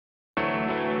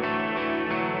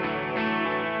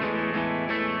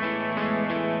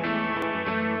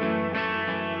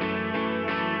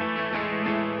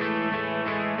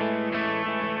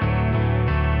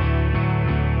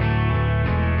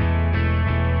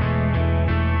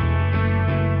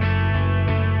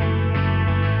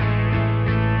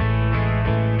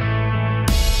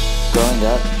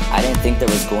growing up, I didn't think there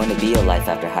was going to be a life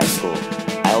after high school.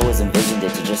 I always envisioned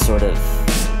it to just sort of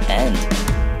end.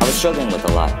 I was struggling with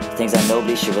a lot, things that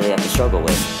nobody should really have to struggle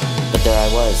with. But there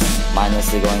I was,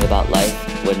 mindlessly going about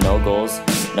life with no goals,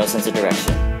 no sense of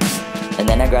direction. And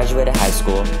then I graduated high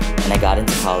school, and I got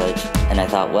into college, and I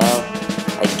thought, well,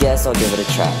 I guess I'll give it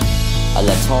a try. I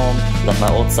left home, left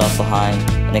my old self behind,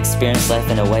 and experienced life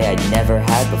in a way I'd never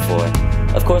had before.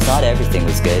 Of course, not everything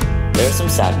was good. There were some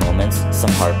sad moments, some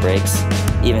heartbreaks,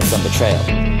 even some betrayal.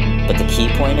 But the key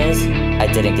point is, I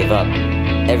didn't give up.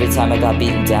 Every time I got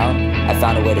beaten down, I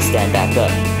found a way to stand back up.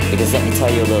 Because let me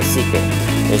tell you a little secret,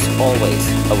 there's always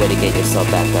a way to get yourself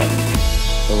back up.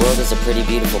 The world is a pretty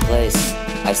beautiful place.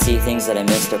 I see things that I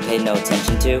missed or paid no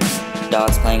attention to.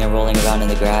 Dogs playing and rolling around in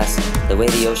the grass, the way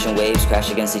the ocean waves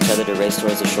crash against each other to race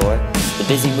towards the shore, the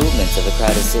busy movements of a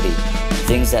crowded city,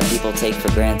 things that people take for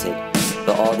granted.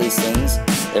 But all these things,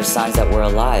 they're signs that we're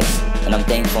alive, and I'm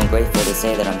thankful and grateful to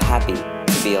say that I'm happy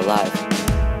to be alive.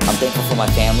 I'm thankful for my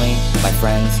family, my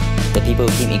friends, the people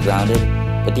who keep me grounded,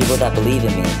 the people that believe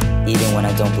in me, even when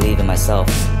I don't believe in myself.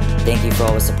 Thank you for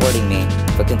always supporting me,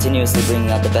 for continuously bringing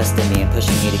out the best in me and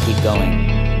pushing me to keep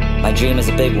going. My dream is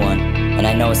a big one, and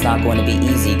I know it's not going to be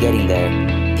easy getting there.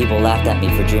 People laughed at me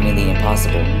for dreaming the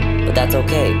impossible, but that's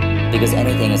okay, because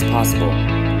anything is possible.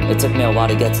 It took me a while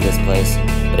to get to this place,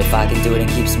 but if I can do it and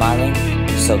keep smiling,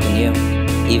 so can you.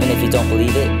 Even if you don't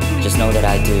believe it, just know that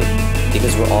I do,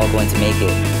 because we're all going to make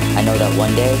it. I know that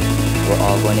one day, we're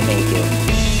all going to make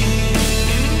it.